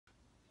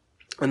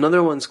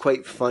Another one's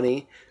quite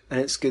funny, and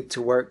it's good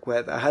to work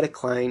with. I had a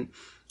client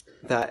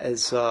that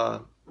is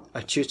a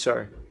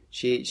tutor.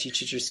 She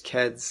tutors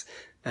kids,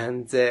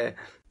 and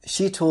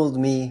she told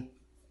me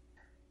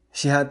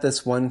she had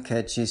this one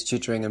kid she's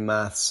tutoring in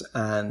maths,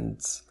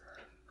 and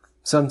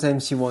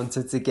sometimes she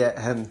wanted to get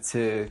him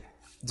to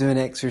do an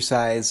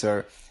exercise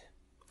or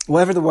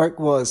whatever the work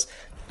was,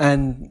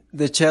 and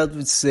the child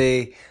would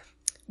say,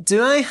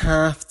 "Do I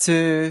have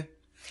to?"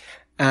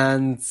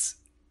 And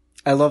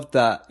I loved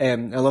that. I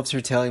loved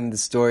her telling me the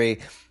story.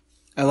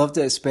 I loved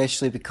it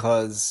especially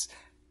because,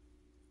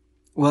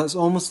 well, it's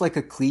almost like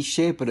a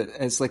cliche, but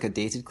it's like a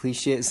dated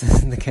cliche. It's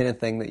the kind of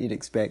thing that you'd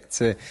expect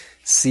to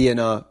see in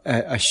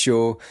a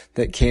show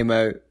that came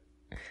out,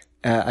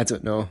 I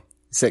don't know,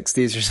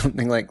 60s or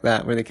something like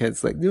that, where the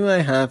kid's like, "Do I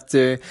have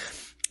to?"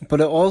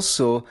 But I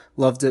also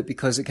loved it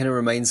because it kind of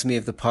reminds me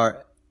of the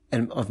part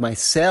of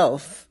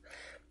myself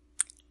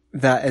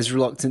that is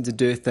reluctant to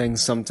do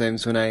things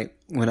sometimes when I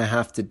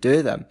have to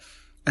do them.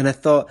 And I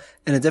thought,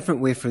 in a different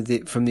way from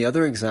the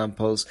other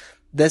examples,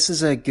 this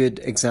is a good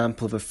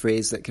example of a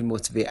phrase that can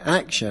motivate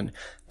action,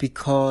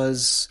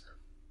 because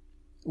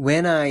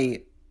when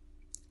I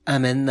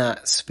am in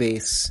that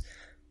space,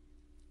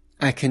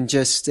 I can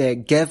just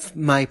give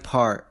my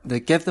part,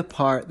 give the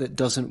part that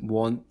doesn't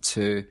want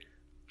to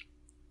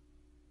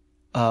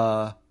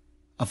a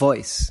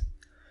voice.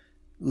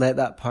 Let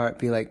that part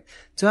be like,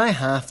 "Do I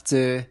have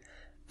to?"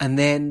 And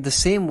then the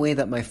same way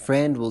that my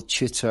friend will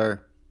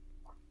tutor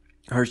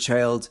her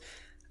child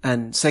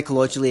and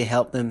psychologically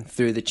help them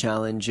through the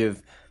challenge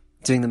of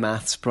doing the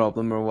maths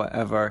problem or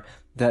whatever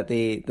that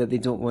they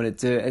don't want to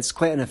do, it's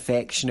quite an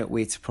affectionate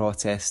way to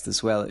protest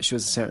as well. It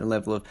shows a certain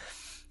level of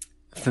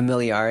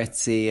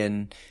familiarity,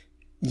 and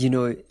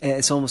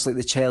it's almost like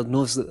the child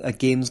knows that a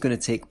game's going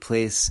to take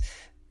place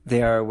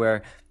there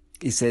where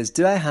he says,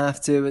 "Do I have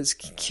to?" It's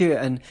cute.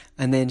 And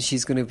then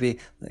she's going to be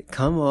like,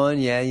 "Come on,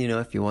 yeah,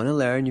 if you want to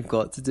learn, you've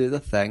got to do the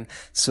thing."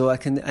 So I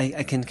can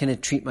kind of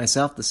treat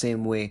myself the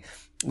same way,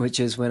 which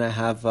is when I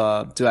have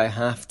a "do I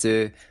have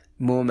to"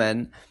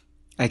 moment,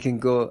 I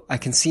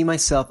can see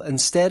myself,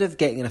 instead of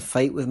getting in a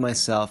fight with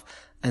myself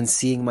and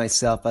seeing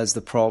myself as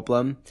the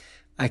problem,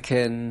 I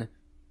can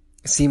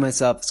see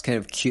myself as kind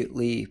of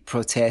cutely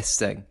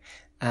protesting.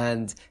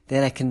 And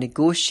then I can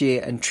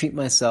negotiate and treat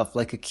myself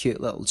like a cute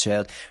little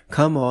child.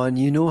 "Come on,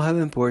 you know how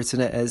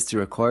important it is to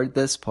record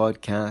this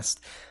podcast,"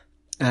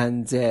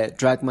 and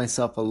drag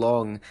myself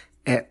along.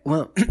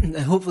 Well,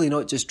 hopefully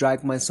not just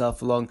drag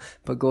myself along,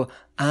 but go,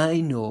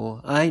 I know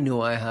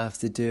I have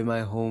to do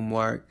my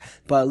homework,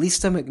 but at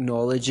least I'm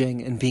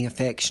acknowledging and being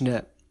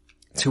affectionate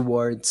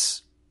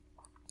towards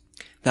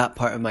that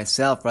part of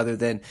myself, rather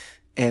than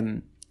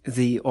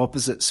the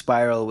opposite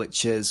spiral,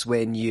 which is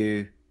when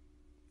you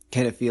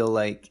kind of feel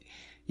like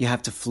you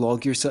have to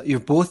flog yourself. You're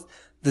both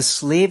the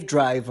slave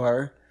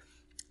driver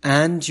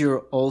and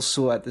you're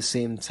also at the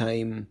same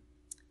time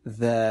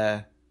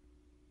the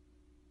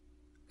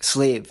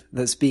slave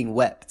that's being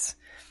whipped.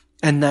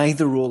 And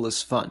neither role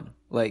is fun.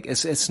 Like,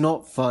 it's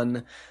not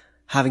fun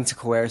having to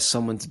coerce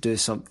someone to do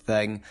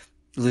something,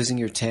 losing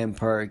your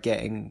temper,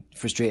 getting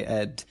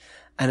frustrated.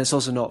 And it's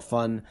also not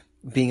fun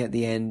being at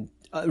the end,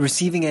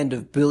 receiving end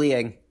of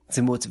bullying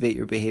to motivate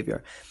your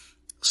behavior.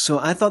 So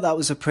I thought that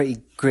was a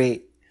pretty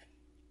great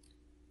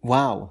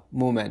wow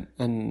moment,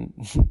 and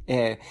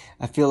I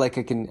feel like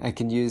I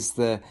can use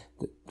that,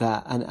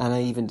 and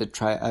I even did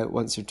try it out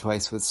once or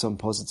twice with some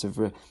positive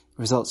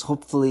results.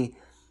 Hopefully,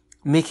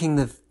 making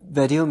the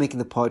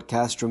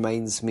podcast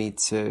reminds me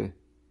to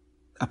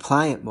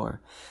apply it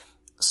more.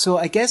 So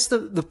I guess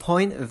the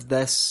point of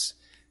this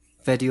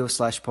video /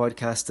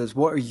 podcast is,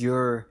 what are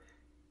your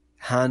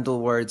handle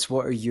words?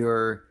 What are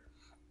your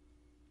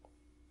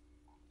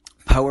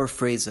power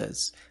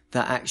phrases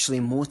that actually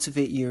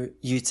motivate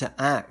you to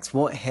act?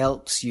 What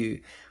helps you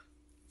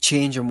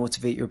change or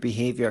motivate your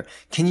behavior?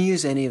 Can you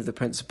use any of the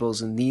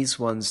principles in these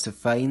ones to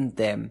find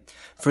them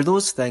for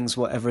those things,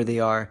 whatever they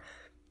are,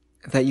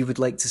 that you would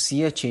like to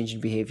see a change in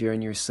behavior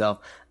in yourself?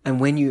 And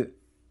when you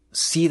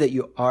see that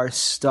you are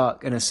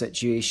stuck in a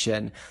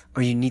situation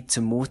or you need to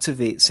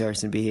motivate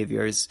certain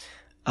behaviors,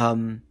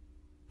 can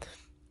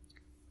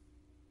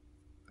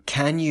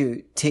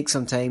you take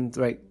some time,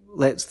 right?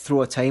 Let's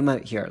throw a time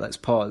out here. Let's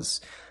pause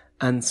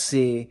and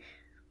say,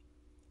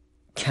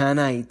 can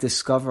I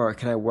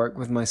work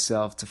with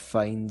myself to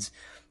find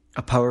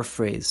a power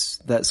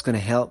phrase that's going to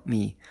help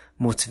me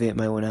motivate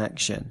my own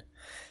action?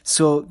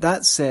 So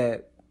that's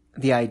the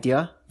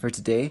idea for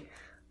today.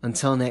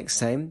 Until next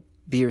time,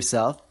 be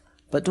yourself,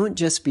 but don't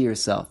just be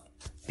yourself.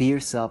 Be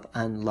yourself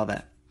and love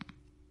it.